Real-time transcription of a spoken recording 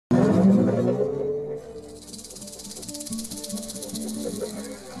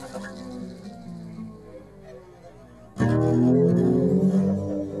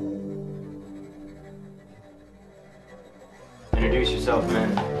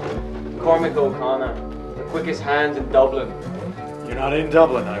Cormac O'Connor, the quickest hands in Dublin. You're not in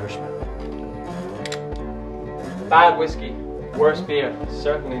Dublin, Irishman. Bad whiskey, worse beer,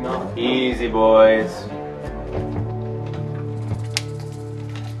 certainly not. Easy, boys.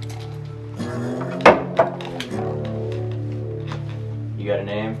 You got a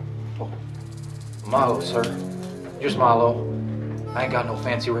name? Malo, sir. Just Malo. I ain't got no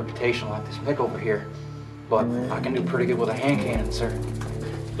fancy reputation like this Mick over here, but I can do pretty good with a hand cannon, sir.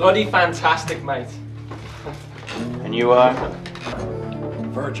 Bloody fantastic, mate. And you are?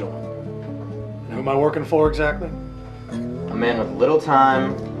 Virgil. And who am I working for exactly? A man with little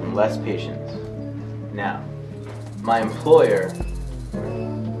time and less patience. Now, my employer,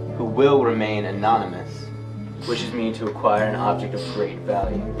 who will remain anonymous, wishes me to acquire an object of great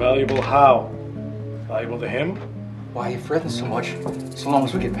value. Valuable how? Valuable to him? Why are you fretting so much? So long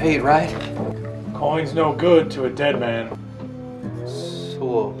as we get paid, right? Coin's no good to a dead man.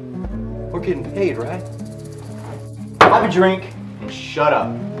 So, we're getting paid, right? Have a drink and shut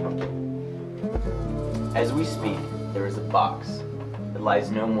up. As we speak, there is a box that lies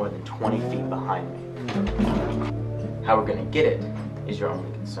no more than 20 feet behind me. How we're gonna get it is your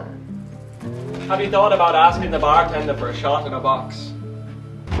only concern. Have you thought about asking the bartender for a shot in a box?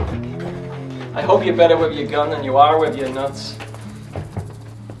 I hope you're better with your gun than you are with your nuts.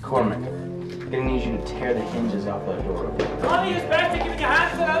 Cormac, I'm gonna need you to tear the hinges off that door. Honey, it's better giving your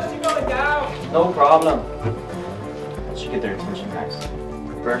hands to the house you're going down. No problem. That should get their attention nicely.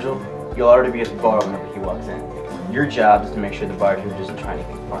 Virgil, you'll already be at the bar whenever he walks in. Your job is to make sure the bartender doesn't try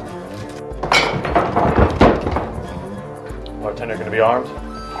anything fun. Bartender gonna be armed?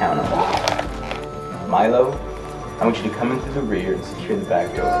 Count on it. Milo, I want you to come in through the rear and secure the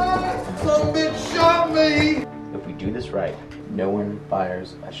back door. Some bitch shot me! If we do this right, no one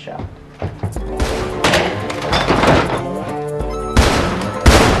fires a shot.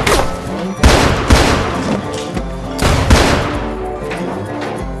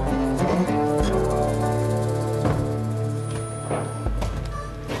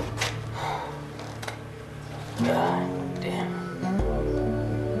 God damn.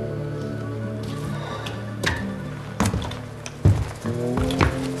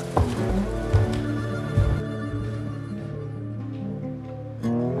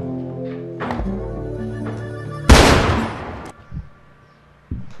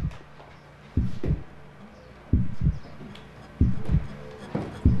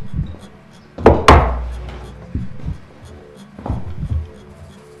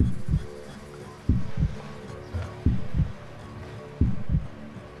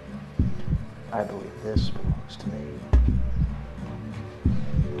 I believe this belongs to me.